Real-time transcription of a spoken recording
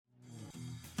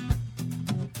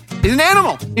He's an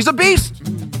animal. He's a beast.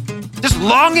 Just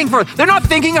longing for it. They're not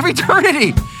thinking of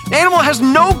eternity. The animal has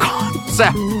no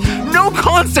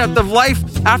concept of life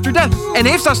after death. And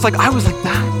Asaph's like, I was like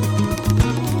that.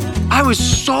 I was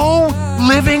so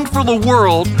living for the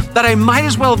world that I might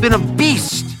as well have been a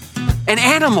beast, an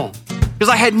animal, because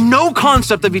I had no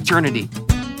concept of eternity.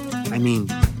 I mean,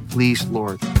 please,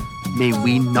 Lord, may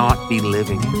we not be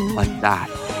living like that.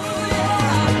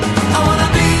 I wanna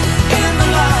be in the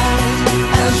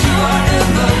light as you are in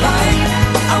the light.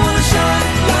 I wanna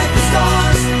shine like the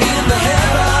stars in the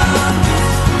heaven.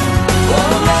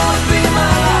 Oh Lord, be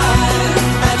my light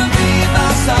and be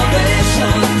my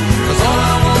salvation. 'Cause all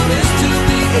I want is to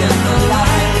be in the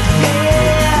light.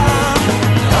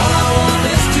 Yeah. All I want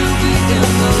is to be in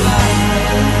the light.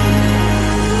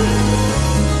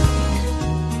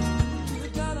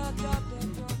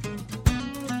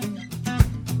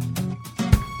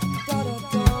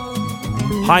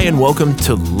 Hi, and welcome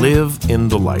to Live in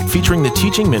the Light, featuring the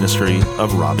teaching ministry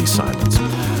of Robbie Simons.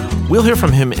 We'll hear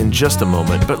from him in just a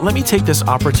moment, but let me take this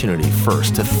opportunity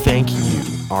first to thank you,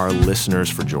 our listeners,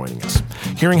 for joining us.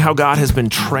 Hearing how God has been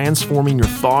transforming your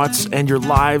thoughts and your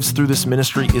lives through this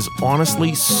ministry is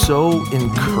honestly so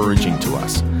encouraging to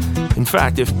us. In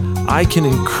fact, if I can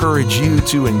encourage you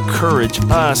to encourage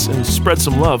us and spread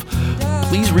some love,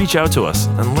 please reach out to us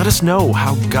and let us know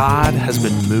how God has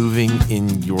been moving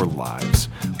in your lives.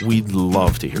 We'd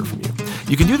love to hear from you.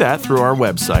 You can do that through our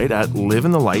website at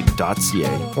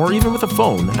liveinthelight.ca or even with a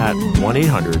phone at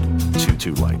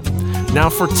 1-800-22-LIGHT. Now,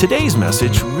 for today's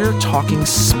message, we're talking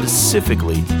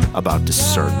specifically about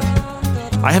discernment.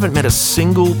 I haven't met a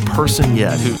single person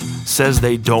yet who says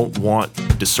they don't want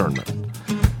discernment.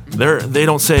 They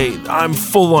don't say, I'm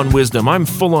full on wisdom, I'm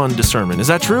full on discernment. Is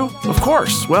that true? Of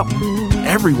course. Well,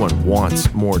 everyone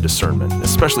wants more discernment,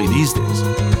 especially these days.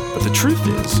 But the truth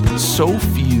is, so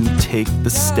few take the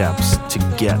steps to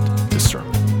get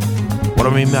discernment. What do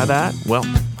I mean by that? Well,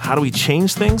 how do we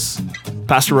change things?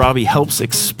 Pastor Robbie helps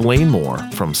explain more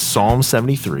from Psalm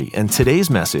 73 and today's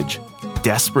message,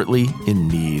 Desperately in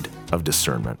Need of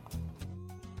Discernment.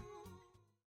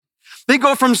 They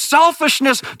go from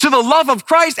selfishness to the love of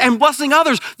Christ and blessing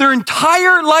others. Their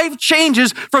entire life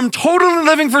changes from totally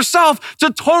living for self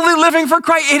to totally living for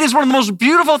Christ. It is one of the most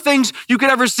beautiful things you could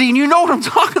ever see. And you know what I'm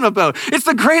talking about. It's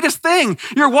the greatest thing.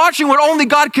 You're watching what only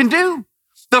God can do.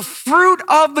 The fruit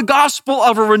of the gospel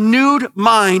of a renewed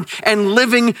mind and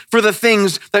living for the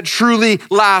things that truly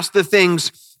last, the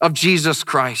things of Jesus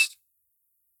Christ.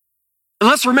 And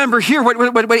let's remember here what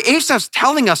Asaph's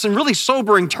telling us in really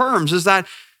sobering terms is that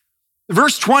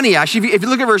verse 20, actually, if you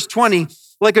look at verse 20,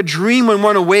 like a dream when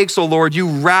one awakes, O Lord, you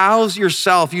rouse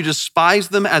yourself, you despise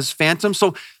them as phantoms.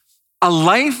 So a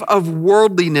life of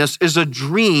worldliness is a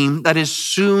dream that is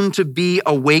soon to be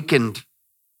awakened.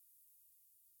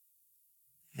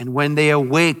 And when they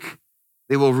awake,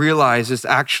 they will realize it's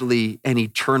actually an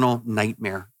eternal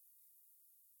nightmare.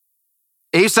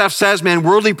 Asaph says, man,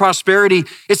 worldly prosperity,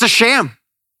 it's a sham.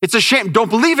 It's a sham. Don't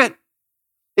believe it.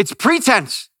 It's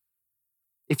pretense.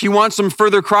 If you want some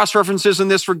further cross-references in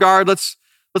this regard, let's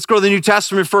go to the New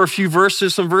Testament for a few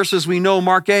verses, some verses we know.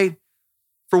 Mark 8,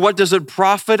 for what does it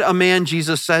profit a man,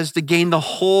 Jesus says, to gain the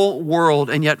whole world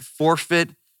and yet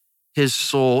forfeit his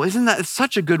soul? Isn't that, it's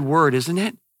such a good word, isn't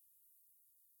it?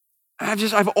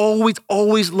 I've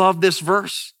always loved this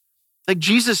verse. Like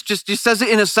Jesus just says it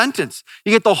in a sentence.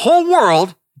 You get the whole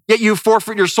world, yet you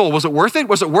forfeit your soul. Was it worth it?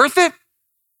 Was it worth it?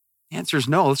 The answer is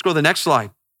no. Let's go to the next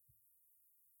slide.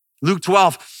 Luke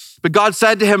 12, but God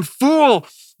said to him, fool,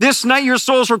 this night your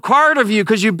soul is required of you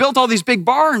because you built all these big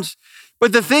barns.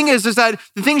 But the thing is that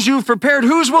the things you've prepared,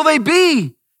 whose will they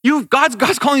be?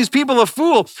 God's calling these people a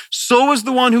fool. So is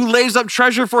the one who lays up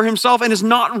treasure for himself and is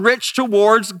not rich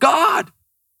towards God. A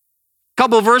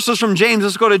couple of verses from James.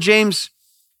 Let's go to James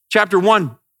chapter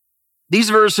 1.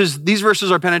 These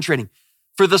verses are penetrating.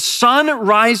 For the sun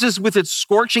rises with its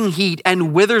scorching heat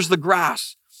and withers the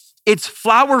grass. Its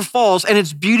flower falls and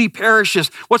its beauty perishes.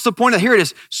 What's the point of it? Here it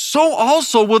is. So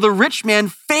also will the rich man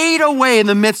fade away in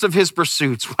the midst of his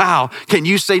pursuits. Wow. Can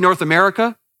you say North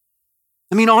America?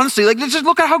 I mean, honestly, just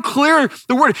look at how clear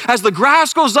the word, as the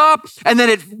grass goes up and then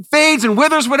it fades and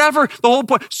withers, whatever, the whole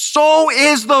point. So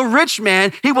is the rich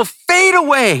man. He will fade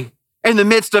away in the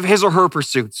midst of his or her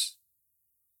pursuits.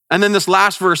 And then this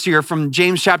last verse here from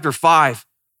James chapter 5.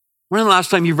 When was the last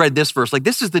time you read this verse? Like,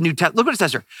 this is the New Testament. Look what it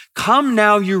says here. Come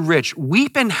now, you rich,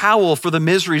 weep and howl for the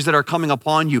miseries that are coming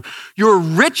upon you. Your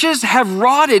riches have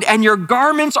rotted and your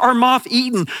garments are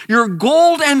moth-eaten. Your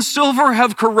gold and silver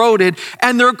have corroded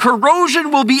and their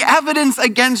corrosion will be evidence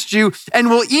against you and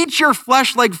will eat your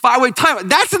flesh like fire. Wait, time.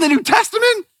 That's in the New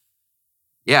Testament?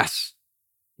 Yes.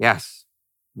 Yes.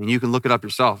 I mean, you can look it up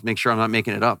yourself. Make sure I'm not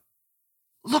making it up.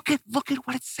 Look at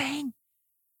what it's saying.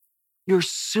 Your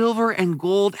silver and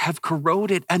gold have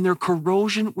corroded, and their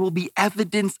corrosion will be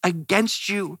evidence against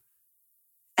you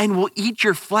and will eat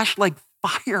your flesh like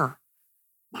fire.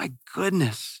 My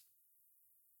goodness.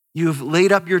 You have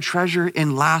laid up your treasure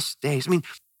in last days. I mean,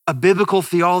 a biblical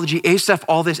theology, Asaph,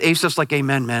 all this, Asaph's like,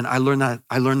 amen, man. I learned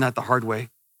that the hard way.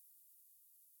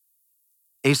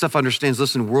 Asaph understands,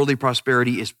 listen, worldly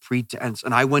prosperity is pretense.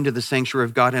 And I went to the sanctuary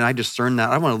of God and I discerned that.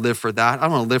 I want to live for that. I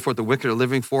want to live for what the wicked are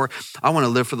living for. I want to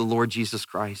live for the Lord Jesus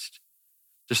Christ.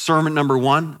 Discernment number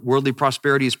 1, worldly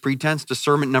prosperity is pretense.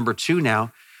 Discernment number 2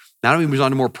 now he moves on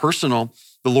to more personal.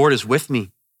 The Lord is with me.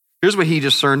 Here's what he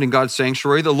discerned in God's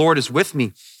sanctuary. The Lord is with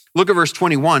me. Look at verse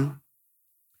 21.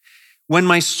 When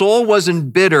my soul was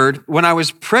embittered, when I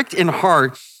was pricked in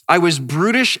heart, I was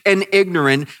brutish and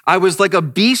ignorant. I was like a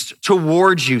beast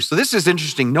towards you. So this is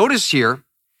interesting. Notice here,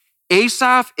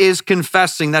 Asaph is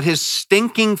confessing that his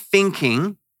stinking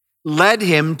thinking led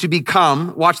him to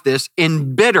become, watch this,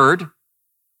 embittered,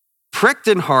 pricked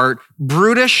in heart,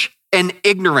 brutish, and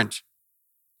ignorant.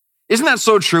 Isn't that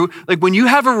so true? Like when you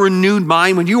have a renewed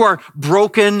mind, when you are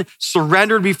broken,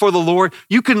 surrendered before the Lord,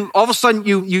 you can all of a sudden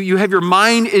you have your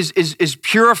mind is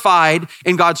purified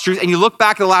in God's truth, and you look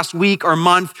back the last week or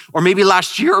month or maybe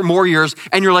last year or more years,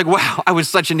 and you're like, wow, I was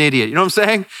such an idiot. You know what I'm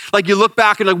saying? Like you look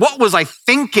back and like, what was I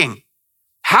thinking?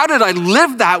 How did I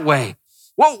live that way?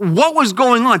 What was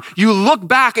going on? You look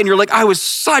back and you're like, I was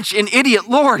such an idiot.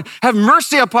 Lord, have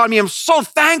mercy upon me. I'm so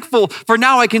thankful for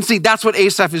now I can see. That's what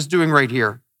Asaph is doing right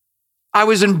here. I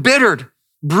was embittered,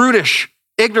 brutish,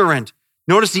 ignorant.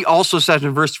 Notice he also says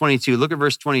in verse 22, look at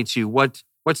verse 22. What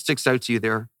sticks out to you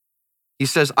there? He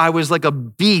says, I was like a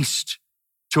beast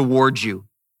towards you.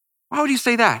 Why would he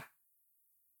say that?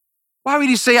 Why would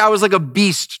he say I was like a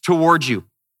beast towards you?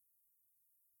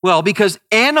 Well, because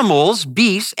animals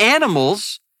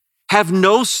have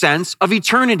no sense of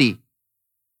eternity.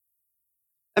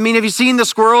 I mean, have you seen the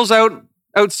squirrels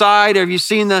outside? Have you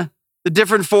seen the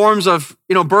different forms of,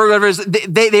 bird lovers?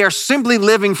 They are simply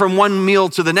living from one meal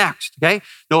to the next, okay?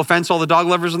 No offense to all the dog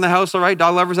lovers in the house, all right?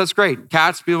 Dog lovers, that's great.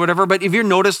 Cats, whatever. But if you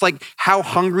notice like how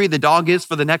hungry the dog is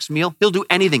for the next meal, he'll do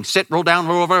anything. Sit, roll down,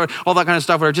 roll over, all that kind of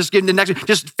stuff. Or just give him the next,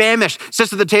 just famished,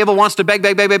 sits at the table, wants to beg,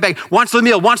 wants the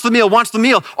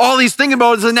meal. All he's thinking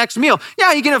about is the next meal.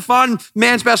 Yeah, you can have fun,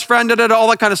 man's best friend, all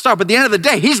that kind of stuff. But at the end of the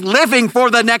day, he's living for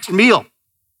the next meal.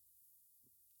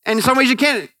 And in some ways you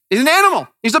can't. He's an animal.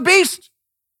 He's a beast.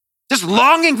 Just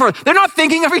longing for it. They're not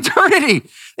thinking of eternity.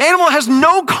 The animal has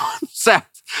no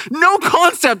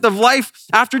concept of life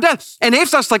after death. And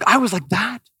Asaph's like, I was like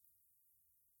that.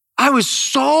 I was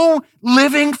so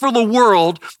living for the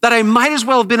world that I might as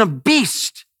well have been a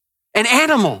beast, an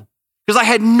animal, because I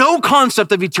had no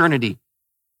concept of eternity.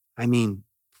 I mean,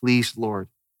 please, Lord,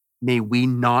 may we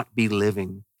not be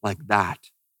living like that.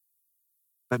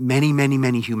 But many, many,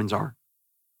 many humans are.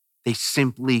 They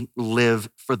simply live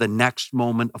for the next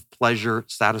moment of pleasure,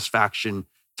 satisfaction,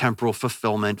 temporal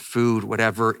fulfillment, food,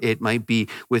 whatever it might be,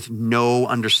 with no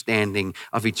understanding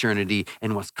of eternity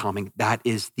and what's coming. That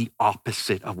is the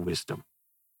opposite of wisdom.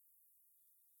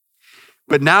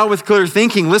 But now with clear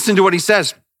thinking, listen to what he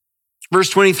says. Verse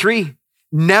 23,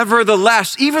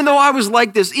 nevertheless, even though I was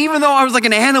like this, even though I was like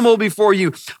an animal before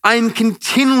you, I am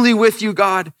continually with you,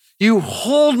 God. You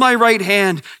hold my right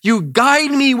hand, you guide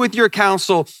me with your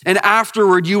counsel, and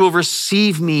afterward you will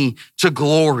receive me to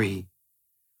glory.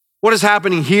 What is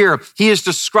happening here? He is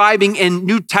describing in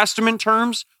New Testament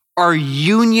terms our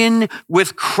union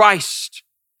with Christ.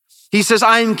 He says,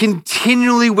 I am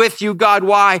continually with you, God.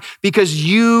 Why? Because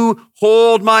you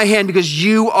hold my hand, because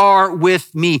you are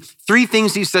with me. 3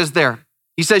 things he says there.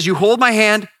 He says, you hold my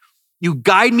hand, you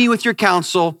guide me with your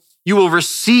counsel, you will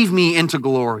receive me into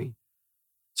glory.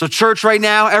 So church right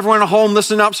now, everyone at home,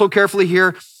 listen up so carefully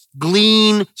here.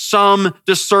 Glean some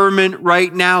discernment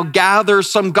right now. Gather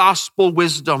some gospel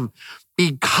wisdom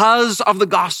because of the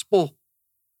gospel.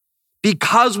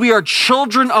 Because we are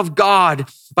children of God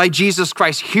by Jesus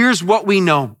Christ. Here's what we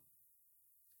know.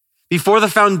 Before the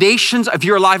foundations, if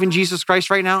you're alive in Jesus Christ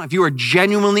right now, if you are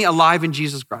genuinely alive in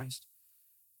Jesus Christ,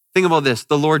 think about this.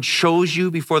 The Lord chose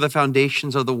you before the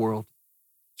foundations of the world.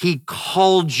 He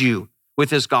called you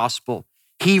with his gospel.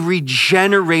 He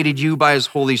regenerated you by his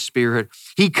Holy Spirit.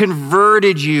 He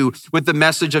converted you with the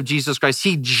message of Jesus Christ.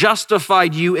 He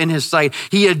justified you in his sight.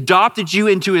 He adopted you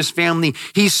into his family.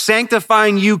 He's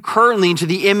sanctifying you currently into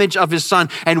the image of his son.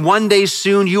 And one day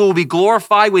soon you will be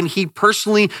glorified when he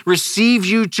personally receives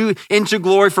you into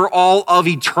glory for all of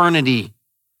eternity.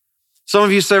 Some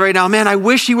of you say right now, man, I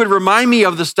wish he would remind me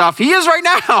of the stuff. He is right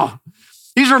now.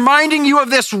 He's reminding you of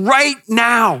this right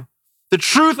now, the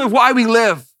truth of why we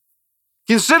live.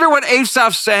 Consider what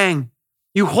Asaph's saying.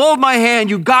 You hold my hand,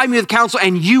 you guide me with counsel,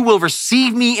 and you will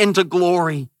receive me into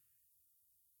glory.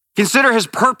 Consider his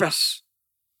purpose,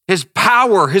 his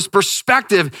power, his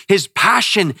perspective, his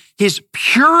passion, his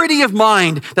purity of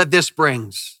mind that this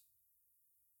brings.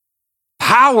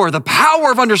 Power, the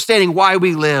power of understanding why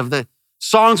we live. The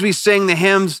songs we sing, the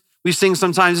hymns we sing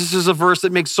sometimes. This is a verse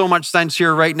that makes so much sense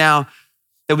here right now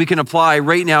that we can apply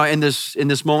right now in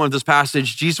this moment of this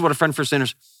passage. Jesus, what a friend for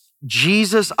sinners.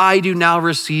 Jesus, I do now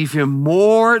receive him.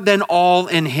 More than all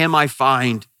in him I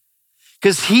find.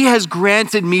 Because he has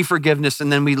granted me forgiveness.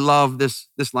 And then we love this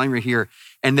line right here.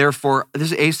 And therefore,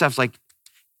 this is Asaph's like,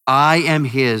 I am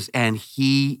his and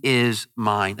he is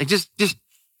mine. Like just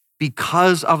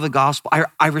because of the gospel,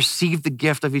 I received the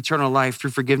gift of eternal life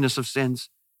through forgiveness of sins.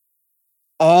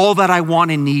 All that I want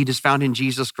and need is found in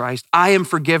Jesus Christ. I am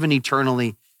forgiven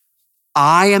eternally.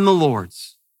 I am the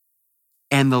Lord's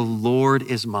and the Lord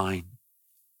is mine.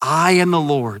 I am the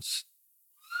Lord's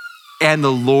and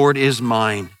the Lord is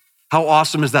mine. How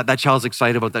awesome is that? That child's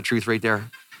excited about that truth right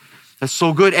there. That's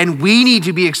so good. And we need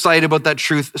to be excited about that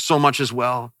truth so much as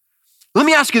well. Let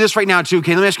me ask you this right now too,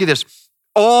 okay? Let me ask you this.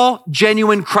 All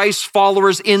genuine Christ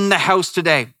followers in the house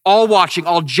today, all watching,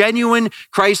 all genuine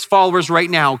Christ followers right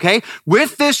now, okay?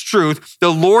 With this truth, the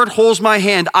Lord holds my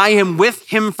hand. I am with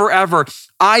him forever.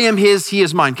 I am his, he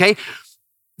is mine, okay?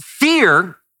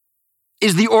 Fear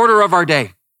is the order of our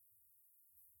day.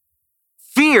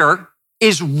 Fear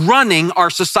is running our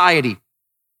society.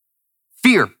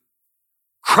 Fear.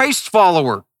 Christ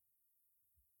follower.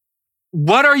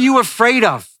 What are you afraid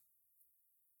of?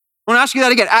 I want to ask you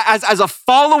that again. As a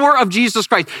follower of Jesus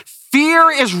Christ,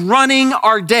 fear is running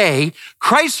our day.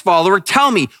 Christ follower, tell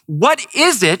me, what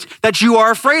is it that you are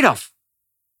afraid of?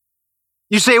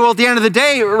 You say, well, at the end of the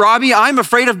day, Robbie, I'm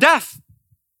afraid of death.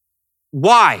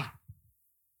 Why?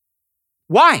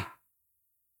 Why?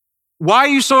 Why are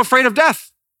you so afraid of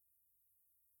death?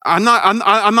 I'm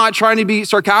not trying to be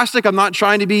sarcastic. I'm not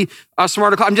trying to be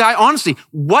smart. Honestly,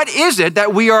 what is it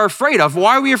that we are afraid of?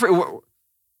 Why are we afraid?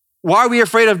 Why are we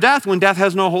afraid of death when death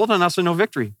has no hold on us and no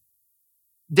victory?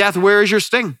 Death, where is your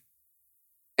sting?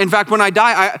 In fact, when I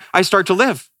die, I start to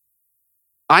live.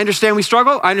 I understand we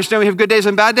struggle. I understand we have good days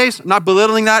and bad days. I'm not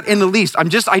belittling that in the least. I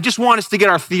just want us to get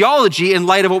our theology in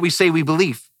light of what we say we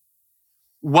believe.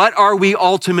 What are we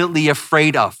ultimately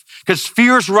afraid of? Because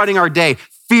fear is running our day.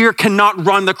 Fear cannot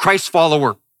run the Christ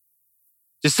follower.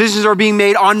 Decisions are being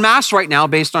made en masse right now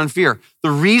based on fear. The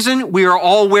reason we are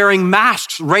all wearing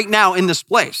masks right now in this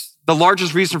place, the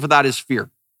largest reason for that is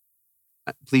fear.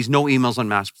 Please, no emails on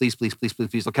masks.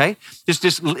 Please, okay?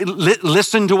 Just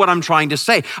listen to what I'm trying to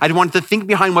say. I want to think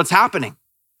behind what's happening.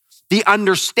 The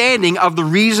understanding of the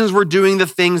reasons we're doing the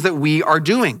things that we are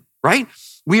doing, right?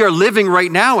 We are living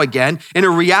right now, again, in a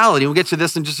reality, we'll get to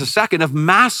this in just a second, of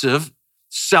massive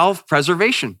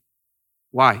self-preservation.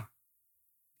 Why?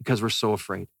 Because we're so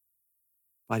afraid.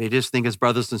 But I just think as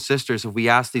brothers and sisters, if we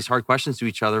ask these hard questions to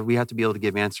each other, we have to be able to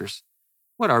give answers.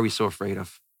 What are we so afraid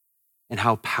of? And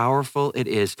how powerful it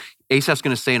is. Asaph's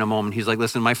going to say in a moment, he's like,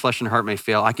 listen, my flesh and heart may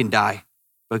fail. I can die,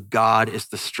 but God is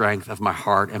the strength of my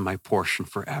heart and my portion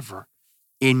forever.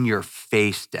 In your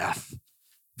face, death.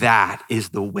 That is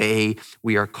the way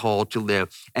we are called to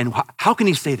live. And how can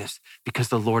he say this? Because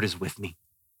the Lord is with me.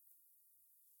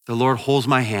 The Lord holds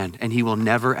my hand and he will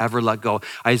never, ever let go.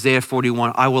 Isaiah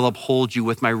 41, I will uphold you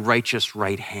with my righteous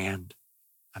right hand.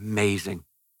 Amazing.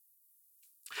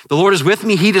 The Lord is with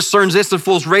me. He discerns this and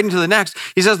flows right into the next.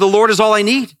 He says, the Lord is all I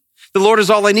need. The Lord is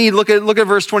all I need. Look at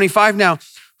verse 25 now.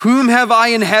 Whom have I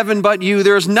in heaven but you?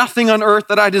 There is nothing on earth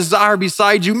that I desire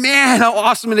beside you. Man, how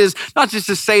awesome it is. Not just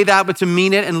to say that, but to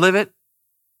mean it and live it.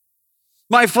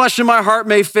 My flesh and my heart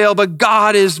may fail, but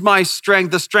God is my strength,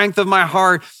 the strength of my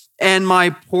heart and my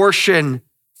portion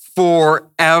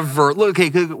forever. Look,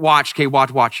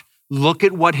 watch. Look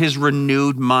at what his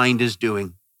renewed mind is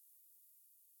doing.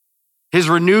 His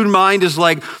renewed mind is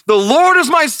like, the Lord is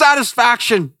my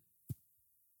satisfaction.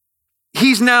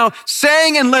 He's now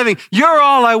saying and living, you're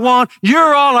all I want.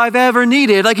 You're all I've ever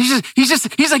needed. Like he's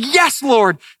like, yes,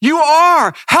 Lord, you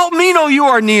are. Help me know you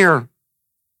are near.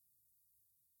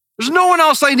 There's no one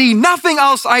else I need, nothing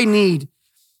else I need.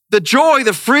 The joy,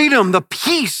 the freedom, the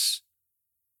peace.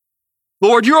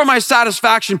 Lord, you are my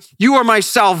satisfaction. You are my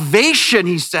salvation,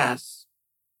 he says.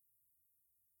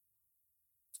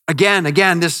 Again,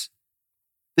 this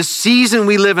season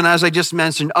we live in, as I just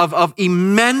mentioned, of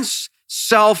immense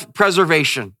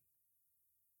self-preservation.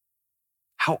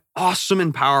 How awesome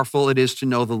and powerful it is to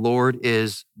know the Lord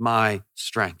is my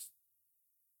strength,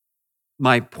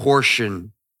 my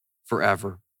portion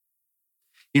forever.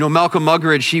 Malcolm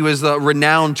Muggeridge, he was a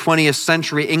renowned 20th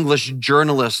century English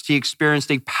journalist. He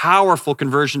experienced a powerful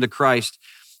conversion to Christ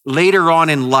later on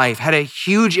in life, had a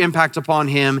huge impact upon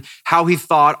him, how he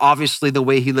thought, obviously the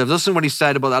way he lived. Listen to what he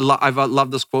said about that. I've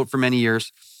loved this quote for many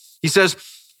years. He says,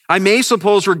 "I may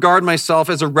suppose regard myself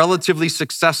as a relatively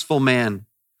successful man.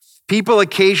 People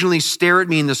occasionally stare at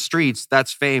me in the streets.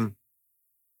 That's fame.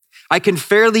 I can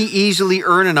fairly easily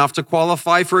earn enough to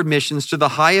qualify for admissions to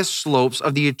the highest slopes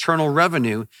of the eternal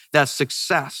revenue. That's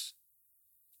success.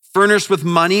 Furnished with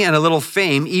money and a little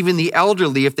fame, even the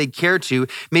elderly, if they care to,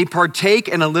 may partake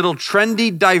in a little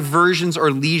trendy diversions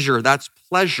or leisure. That's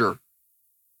pleasure.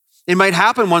 It might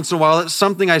happen once in a while that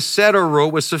something I said or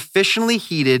wrote was sufficiently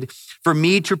heated for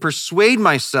me to persuade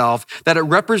myself that it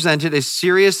represented a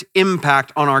serious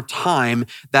impact on our time.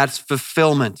 That's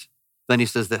fulfillment." Then he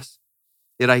says this,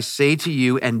 "Yet I say to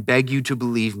you and beg you to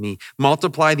believe me,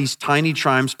 multiply these tiny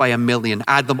triumphs by 1,000,000,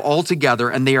 add them all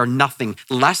together, and they are nothing,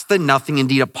 less than nothing,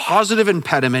 indeed a positive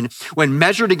impediment when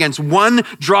measured against one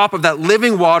drop of that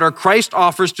living water Christ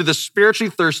offers to the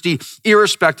spiritually thirsty,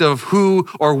 irrespective of who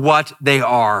or what they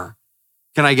are."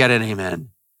 Can I get an amen?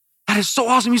 That is so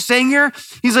awesome. He's saying here,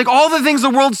 he's like, all the things the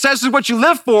world says is what you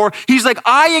live for. He's like,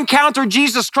 I encounter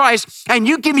Jesus Christ and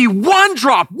you give me one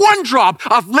drop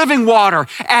of living water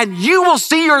and you will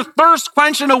see your thirst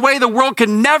quenched in a way the world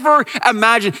can never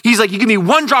imagine. He's like, you give me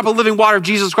one drop of living water of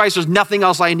Jesus Christ. There's nothing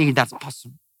else I need. That's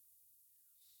awesome.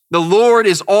 The Lord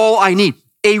is all I need.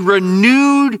 A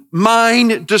renewed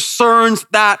mind discerns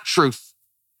that truth.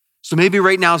 So maybe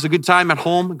right now is a good time at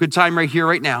home, a good time right here,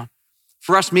 right now,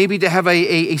 for us maybe to have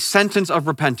a sentence of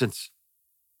repentance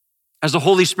as the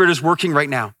Holy Spirit is working right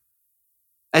now,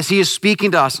 as he is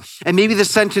speaking to us. And maybe the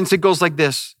sentence, it goes like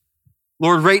this: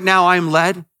 Lord, right now I am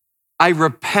led. I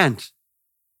repent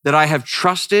that I have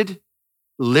trusted,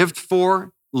 lived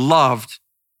for, loved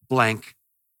blank.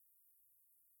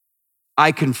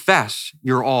 I confess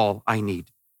you're all I need.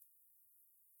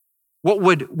 What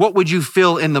would you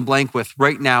fill in the blank with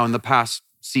right now in the past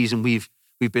season we've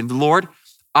been? Lord,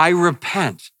 I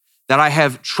repent that I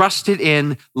have trusted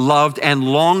in, loved, and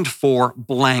longed for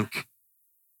blank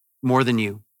more than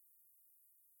you.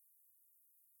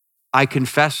 I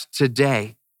confess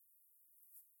today,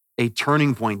 a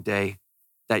turning point day,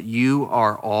 that you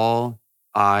are all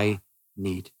I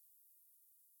need.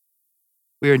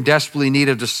 We are in desperately need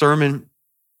of discernment.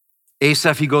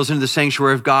 Asaph, he goes into the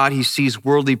sanctuary of God. He sees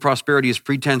worldly prosperity as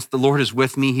pretense. The Lord is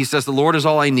with me. He says, the Lord is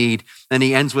all I need. And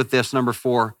he ends with this, number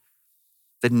 4.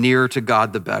 The nearer to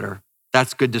God, the better.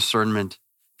 That's good discernment.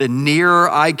 The nearer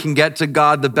I can get to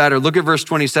God, the better. Look at verse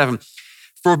 27.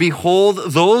 For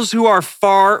behold, those who are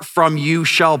far from you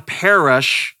shall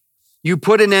perish. You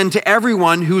put an end to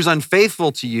everyone who's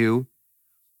unfaithful to you.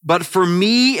 But for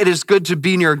me, it is good to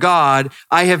be near God.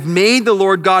 I have made the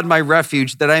Lord God my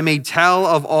refuge, that I may tell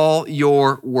of all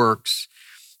your works.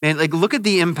 And look at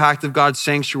the impact of God's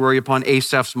sanctuary upon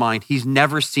Asaph's mind. He's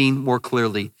never seen more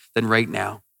clearly than right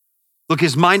now. Look,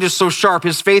 his mind is so sharp.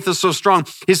 His faith is so strong.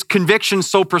 His conviction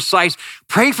so precise.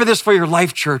 Pray for this for your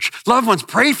life, church. Loved ones,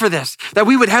 pray for this, that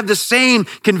we would have the same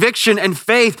conviction and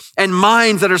faith and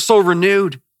minds that are so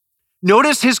renewed.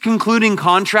 Notice his concluding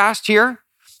contrast here.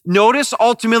 Notice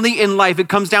ultimately in life, it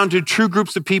comes down to two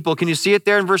groups of people. Can you see it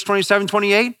there in verse 27,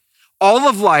 28? All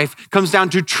of life comes down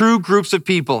to two groups of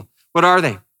people. What are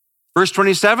they? Verse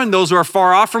 27, those who are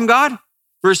far off from God.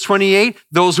 Verse 28,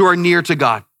 those who are near to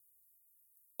God.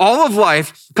 All of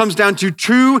life comes down to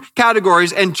two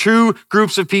categories and two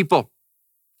groups of people.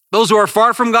 Those who are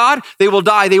far from God, they will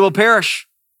die, they will perish.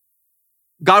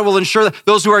 God will ensure that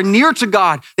those who are near to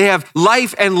God, they have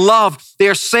life and love. They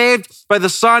are saved by the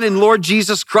Son and Lord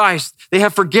Jesus Christ. They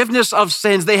have forgiveness of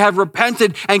sins. They have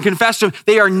repented and confessed Him.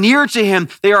 They are near to Him.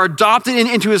 They are adopted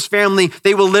into His family.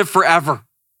 They will live forever.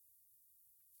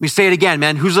 We say it again,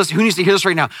 man. Who needs to hear this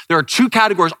right now? There are two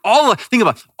categories. Think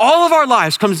about it. All of our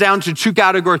lives comes down to two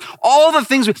categories. All the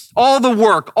things, all the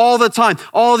work, all the time,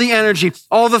 all the energy,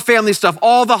 all the family stuff,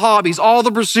 all the hobbies, all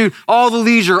the pursuit, all the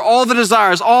leisure, all the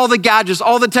desires, all the gadgets,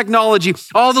 all the technology,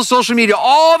 all the social media,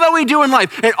 all that we do in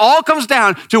life. It all comes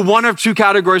down to one of two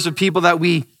categories of people that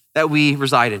we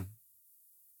reside in.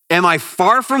 Am I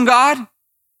far from God,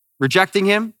 rejecting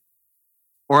Him,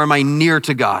 or am I near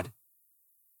to God,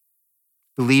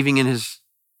 believing in His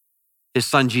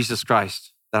Son, Jesus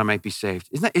Christ, that I might be saved?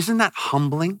 Isn't that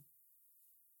humbling?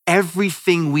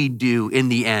 Everything we do in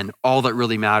the end, all that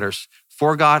really matters,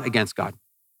 for God, against God.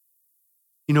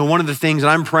 One of the things, and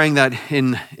I'm praying that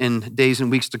in days and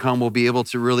weeks to come, we'll be able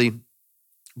to really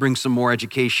bring some more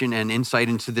education and insight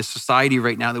into this society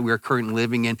right now that we are currently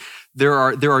living in. There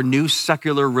are new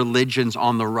secular religions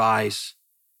on the rise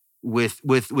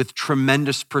with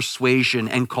tremendous persuasion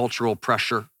and cultural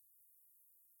pressure.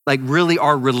 Like really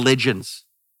are religions.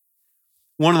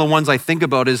 One of the ones I think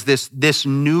about is this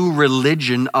new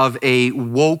religion of a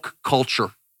woke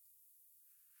culture,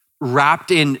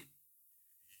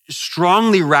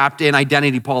 strongly wrapped in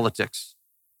identity politics.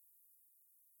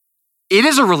 It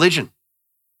is a religion.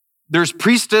 There's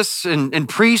priestess and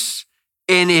priests,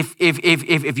 and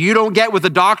if you don't get with the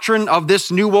doctrine of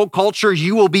this new woke culture,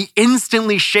 you will be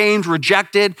instantly shamed,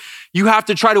 rejected. You have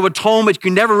to try to atone, but you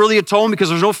can never really atone because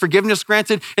there's no forgiveness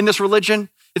granted in this religion.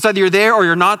 It's either you're there or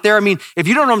you're not there. I mean, if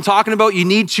you don't know what I'm talking about, you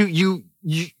need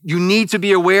to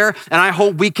be aware, and I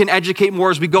hope we can educate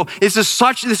more as we go. This is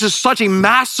such a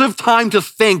massive time to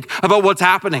think about what's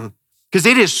happening because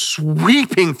it is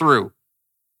sweeping through.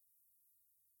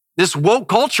 This woke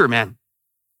culture, man,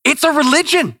 it's a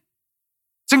religion.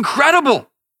 It's incredible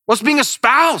what's being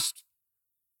espoused.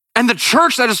 And the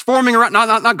church that is forming around,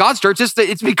 not God's church,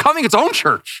 it's becoming its own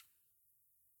church.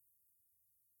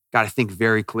 Got to think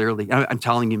very clearly. I'm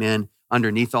telling you, man,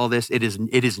 underneath all this, it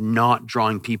is not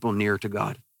drawing people near to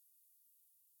God.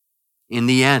 In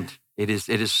the end, it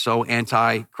is so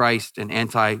anti-Christ and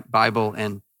anti-Bible,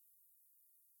 and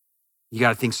you got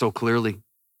to think so clearly.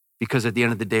 Because at the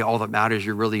end of the day, all that matters,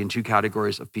 you're really in two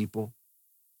categories of people.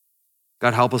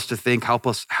 God, help us to think, help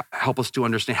us to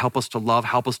understand, help us to love,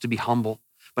 help us to be humble,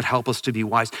 but help us to be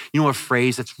wise. You know, a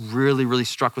phrase that's really, really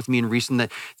struck with me in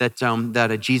recent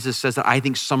that Jesus says that I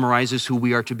think summarizes who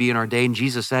we are to be in our day. And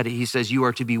Jesus said it. He says, you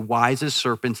are to be wise as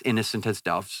serpents, innocent as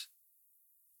doves.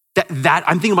 That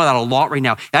I'm thinking about that a lot right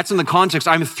now. That's in the context,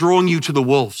 I'm throwing you to the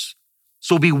wolves.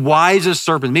 So be wise as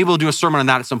serpents. Maybe we'll do a sermon on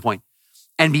that at some point.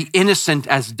 And be innocent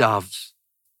as doves.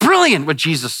 Brilliant what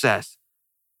Jesus says.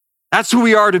 That's who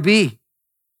we are to be.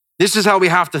 This is how we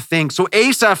have to think. So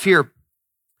Asaph here,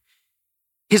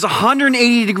 his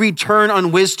 180-degree turn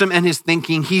on wisdom and his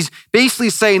thinking, he's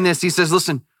basically saying this. He says,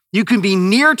 listen, you can be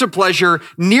near to pleasure,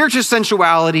 near to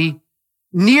sensuality,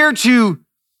 near to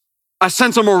a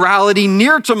sense of morality,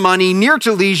 near to money, near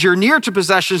to leisure, near to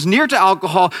possessions, near to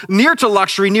alcohol, near to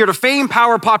luxury, near to fame,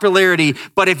 power, popularity.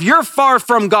 But if you're far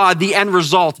from God, the end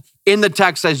result in the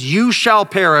text says you shall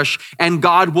perish and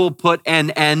God will put an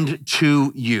end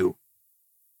to you.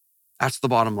 That's the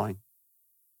bottom line.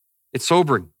 It's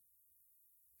sobering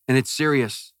and it's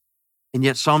serious. And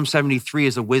yet Psalm 73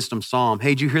 is a wisdom psalm.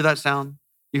 Hey, do you hear that sound?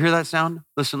 You hear that sound?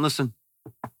 Listen.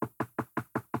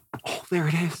 Oh, there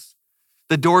it is.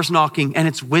 The door's knocking and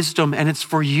it's wisdom and it's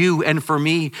for you and for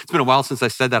me. It's been a while since I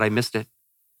said that. I missed it.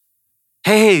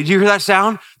 Hey, do you hear that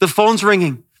sound? The phone's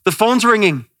ringing. The phone's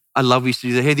ringing. I love we used to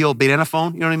do that. Hey, the old banana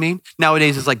phone, you know what I mean?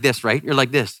 Nowadays it's like this, right? You're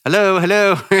like this. Hello.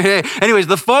 Anyways,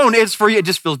 the phone is for you. It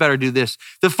just feels better to do this.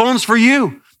 The phone's for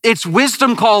you. It's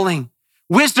wisdom calling.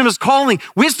 Wisdom is calling.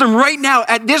 Wisdom right now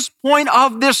at this point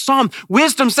of this psalm.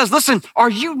 Wisdom says, listen, are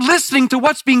you listening to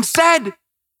what's being said?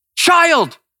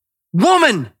 Child,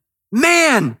 woman,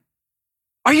 man,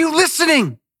 are you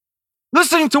listening?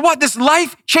 Listening to what? This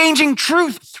life-changing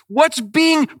truth. What's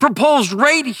being proposed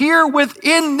right here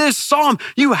within this psalm.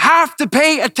 You have to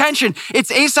pay attention. It's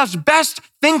Asaph's best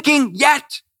thinking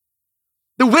yet.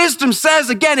 The wisdom says,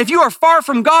 again, if you are far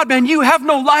from God, man, you have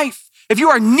no life. If you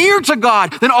are near to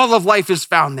God, then all of life is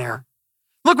found there.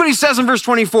 Look what he says in verse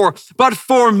 24. But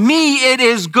for me, it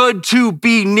is good to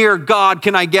be near God.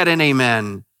 Can I get an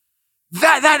amen?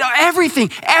 That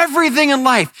everything in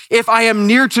life, if I am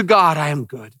near to God, I am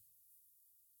good.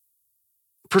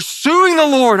 Pursuing the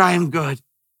Lord, I am good.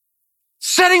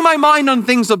 Setting my mind on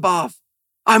things above,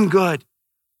 I'm good.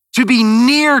 To be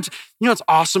near, you know what's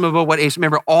awesome about what Asaph,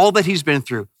 remember all that he's been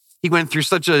through. He went through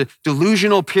such a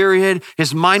delusional period.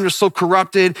 His mind was so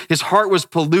corrupted. His heart was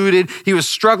polluted. He was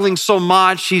struggling so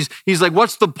much. He's like,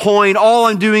 what's the point? All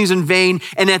I'm doing is in vain.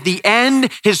 And at the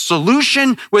end, his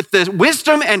solution with the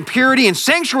wisdom and purity and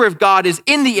sanctuary of God is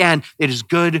in the end, it is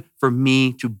good for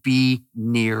me to be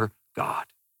near God.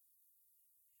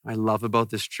 I love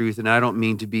about this truth, and I don't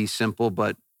mean to be simple,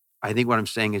 but I think what I'm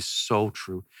saying is so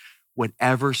true.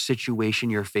 Whatever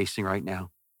situation you're facing right now,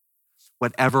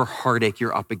 whatever heartache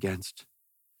you're up against,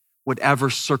 whatever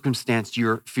circumstance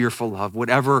you're fearful of,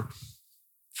 whatever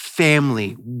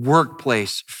family,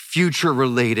 workplace, future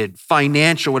related,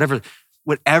 financial, whatever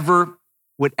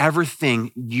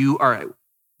thing you are,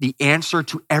 the answer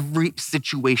to every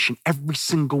situation, every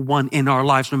single one in our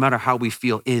lives, no matter how we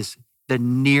feel, is the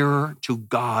nearer to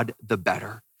God, the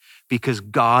better, because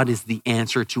God is the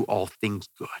answer to all things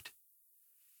good.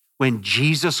 when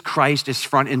Jesus Christ is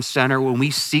front and center, when we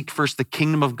seek first the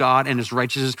kingdom of God and his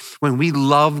righteousness, when we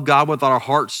love God with our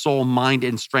heart, soul, mind,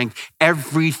 and strength,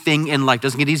 everything in life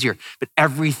doesn't get easier, but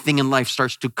everything in life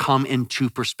starts to come into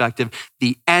perspective.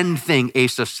 The end thing,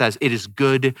 Asaph says, it is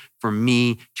good for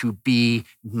me to be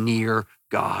near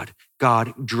God.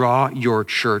 God, draw your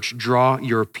church, draw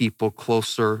your people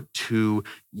closer to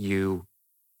you.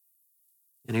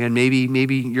 And again,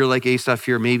 maybe you're like Asaph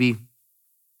here, maybe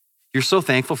you're so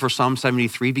thankful for Psalm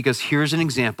 73 because here's an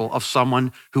example of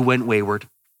someone who went wayward.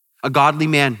 A godly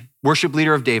man, worship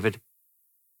leader of David,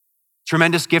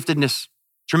 tremendous giftedness,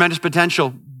 tremendous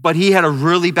potential, but he had a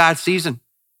really bad season.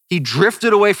 He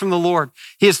drifted away from the Lord.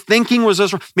 His thinking was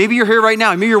this. Maybe you're here right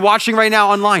now. Maybe you're watching right now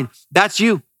online. That's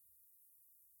you.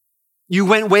 You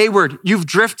went wayward. You've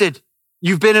drifted.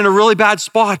 You've been in a really bad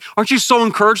spot. Aren't you so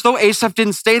encouraged though? Asaph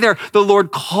didn't stay there. The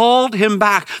Lord called him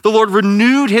back. The Lord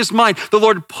renewed his mind. The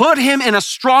Lord put him in a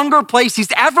stronger place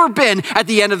he's ever been at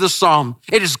the end of the psalm.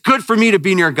 It is good for me to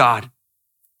be near God.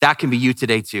 That can be you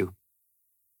today too.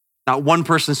 Not one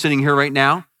person sitting here right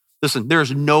now. Listen, there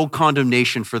is no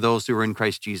condemnation for those who are in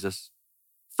Christ Jesus.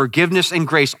 Forgiveness and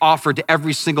grace offered to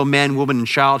every single man, woman, and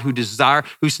child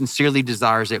who sincerely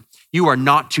desires it. You are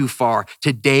not too far.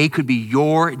 Today could be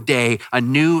your day, a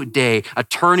new day, a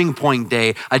turning point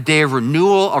day, a day of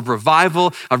renewal, of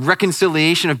revival, of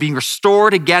reconciliation, of being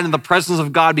restored again in the presence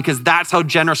of God, because that's how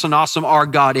generous and awesome our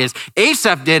God is.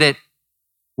 Asaph did it.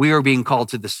 We are being called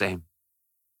to the same.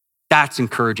 That's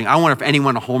encouraging. I wonder if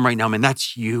anyone at home right now, man,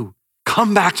 that's you.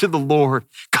 Come back to the Lord.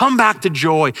 Come back to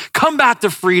joy. Come back to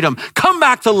freedom. Come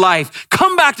back to life.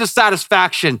 Come back to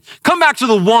satisfaction. Come back to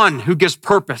the one who gives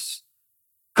purpose.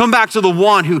 Come back to the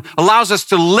one who allows us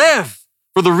to live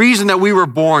for the reason that we were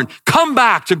born. Come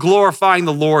back to glorifying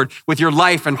the Lord with your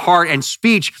life and heart and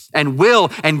speech and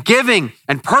will and giving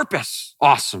and purpose.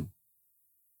 Awesome.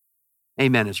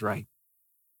 Amen is right.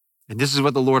 And this is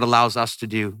what the Lord allows us to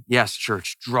do. Yes,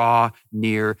 church, draw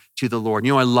near to the Lord.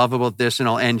 You know what I love about this, and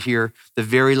I'll end here. The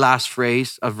very last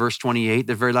phrase of verse 28,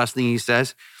 the very last thing he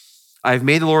says, I have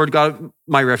made the Lord God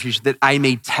my refuge that I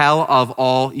may tell of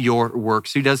all your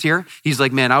works. He does here. He's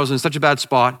like, man, I was in such a bad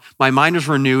spot. My mind is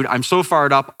renewed. I'm so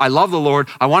fired up. I love the Lord.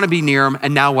 I want to be near him.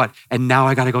 And now what? And now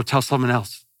I got to go tell someone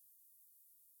else.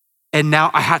 And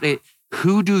now I had to,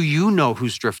 who do you know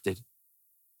who's drifted?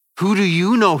 Who do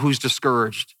you know who's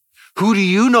discouraged? Who do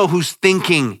you know who's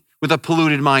thinking with a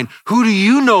polluted mind? Who do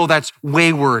you know that's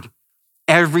wayward?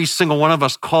 Every single one of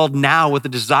us called now with a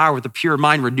desire, with a pure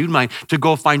mind, renewed mind, to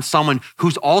go find someone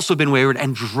who's also been wayward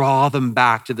and draw them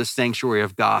back to the sanctuary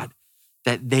of God,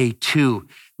 that they too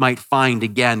might find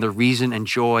again the reason and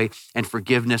joy and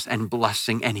forgiveness and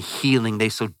blessing and healing they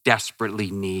so desperately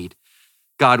need.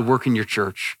 God, work in your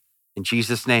church. In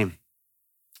Jesus' name,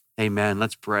 amen.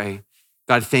 Let's pray.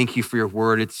 God, thank you for your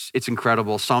word. It's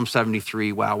incredible. Psalm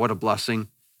 73, wow, what a blessing.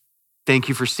 Thank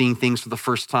you for seeing things for the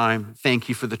first time. Thank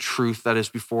you for the truth that is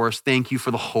before us. Thank you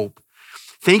for the hope.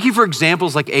 Thank you for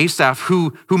examples like Asaph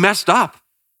who messed up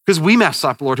because we mess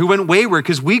up, Lord, who went wayward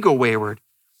because we go wayward,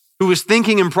 who was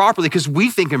thinking improperly because we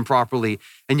think improperly.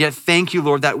 And yet, thank you,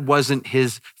 Lord, that wasn't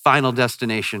his final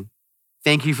destination.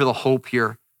 Thank you for the hope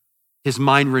here. His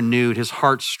mind renewed, his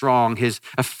heart strong, his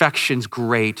affections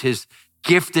great, his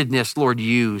giftedness, Lord,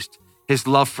 used, his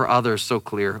love for others so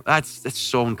clear. That's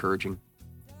so encouraging.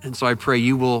 And so I pray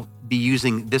you will be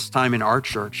using this time in our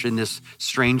church in this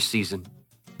strange season,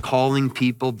 calling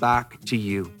people back to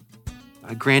you,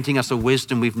 granting us a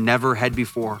wisdom we've never had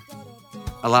before,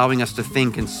 allowing us to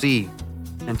think and see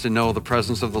and to know the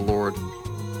presence of the Lord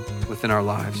within our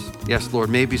lives. Yes, Lord,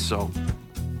 maybe so.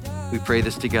 We pray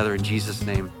this together in Jesus'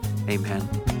 name. Amen.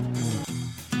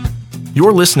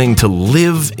 You're listening to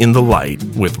Live in the Light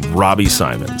with Robbie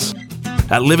Simons.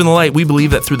 At Live in the Light, we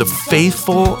believe that through the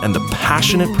faithful and the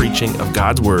passionate preaching of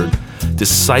God's word,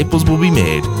 disciples will be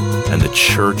made and the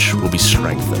church will be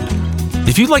strengthened.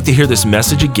 If you'd like to hear this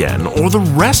message again or the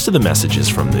rest of the messages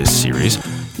from this series,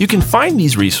 you can find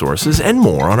these resources and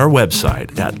more on our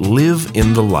website at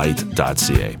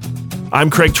liveinthelight.ca. I'm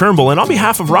Craig Turnbull, and on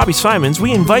behalf of Robbie Simons,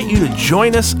 we invite you to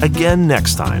join us again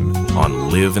next time on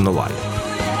Live in the Light.